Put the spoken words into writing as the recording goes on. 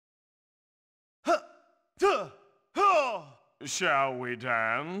Shall we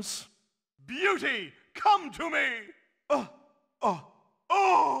dance? Beauty, come to me! Oh,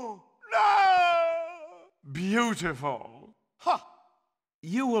 no! Beautiful. Ha!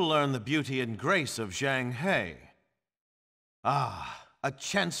 You will learn the beauty and grace of Zhang. Ah, a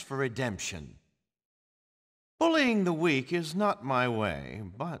chance for redemption. Bullying the weak is not my way,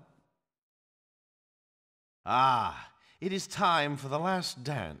 but... it is time for the last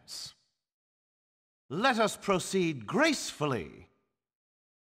dance. Let us proceed gracefully.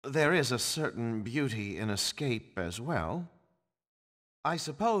 There is a certain beauty in escape as well. I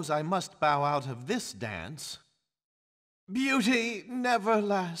suppose I must bow out of this dance. Beauty never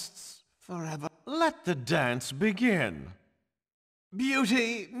lasts forever. Let the dance begin.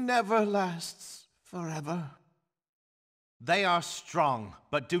 Beauty never lasts forever. They are strong,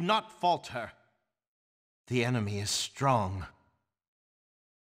 but do not falter. The enemy is strong.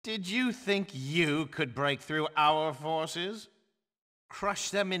 Did you think you could break through our forces? Crush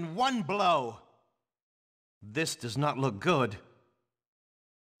them in one blow. This does not look good.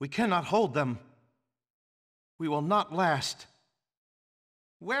 We cannot hold them. We will not last.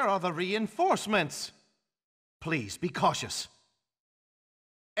 Where are the reinforcements? Please be cautious.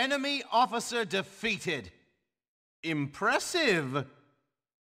 Enemy officer defeated. Impressive.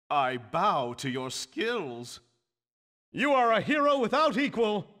 I bow to your skills. You are a hero without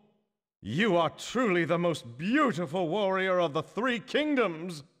equal. You are truly the most beautiful warrior of the Three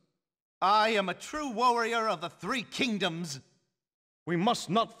Kingdoms. I am a true warrior of the Three Kingdoms. We must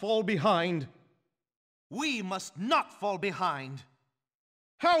not fall behind. We must not fall behind.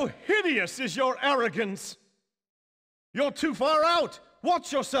 How hideous is your arrogance! You're too far out!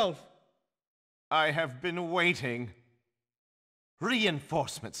 Watch yourself! I have been waiting.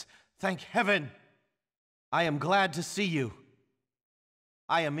 Reinforcements, thank heaven! I am glad to see you.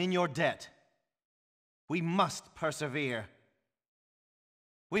 I am in your debt. We must persevere.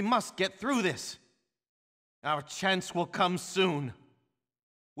 We must get through this. Our chance will come soon.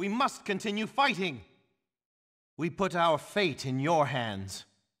 We must continue fighting. We put our fate in your hands.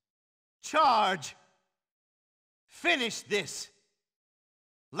 Charge! Finish this!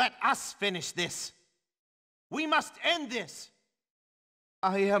 Let us finish this! We must end this!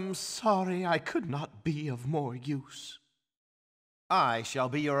 I am sorry I could not be of more use. I shall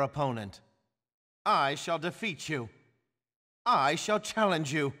be your opponent. I shall defeat you. I shall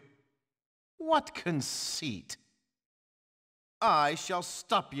challenge you. What conceit! I shall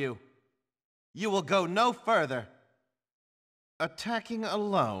stop you. You will go no further. Attacking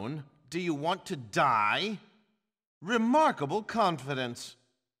alone? Do you want to die? Remarkable confidence.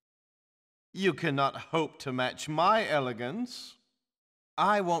 You cannot hope to match my elegance.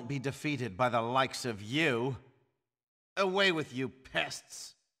 I won't be defeated by the likes of you. Away with you,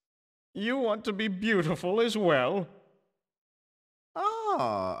 pests. You want to be beautiful as well?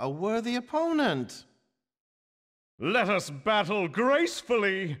 Ah, a worthy opponent. Let us battle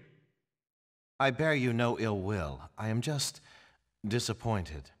gracefully. I bear you no ill will. I am just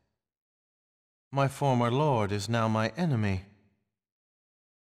disappointed. My former lord is now my enemy.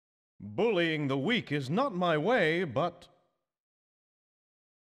 Bullying the weak is not my way, but...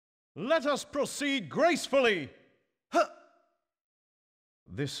 Let us proceed gracefully! Huh.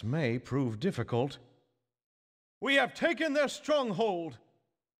 This may prove difficult. We have taken their stronghold.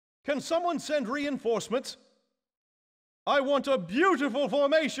 Can someone send reinforcements? I want a beautiful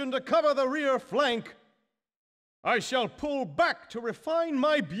formation to cover the rear flank. I shall pull back to refine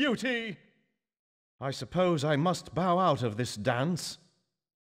my beauty. I suppose I must bow out of this dance.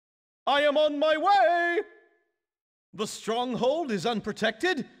 I am on my way! The stronghold is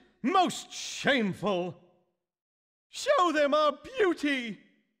unprotected? Most shameful! Show them our beauty!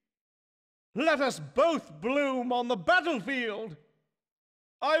 Let us both bloom on the battlefield!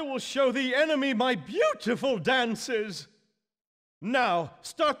 I will show the enemy my beautiful dances! Now,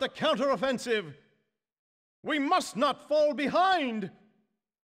 start the counteroffensive! We must not fall behind!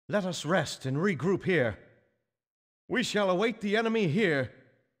 Let us rest and regroup here. We shall await the enemy here.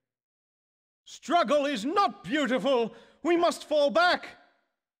 Struggle is not beautiful! We must fall back!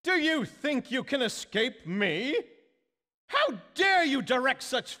 Do you think you can escape me? How dare you direct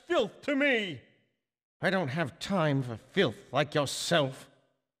such filth to me? I don't have time for filth like yourself.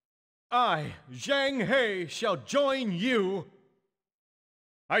 I, Zhang, shall join you.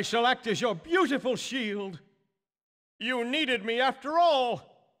 I shall act as your beautiful shield. You needed me after all.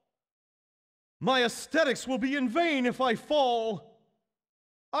 My aesthetics will be in vain if I fall.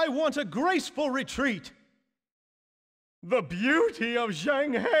 I want a graceful retreat. The beauty of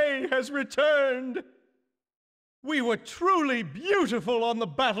Zhang has returned. We were truly beautiful on the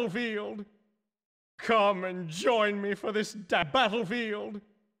battlefield. Come and join me for this battlefield.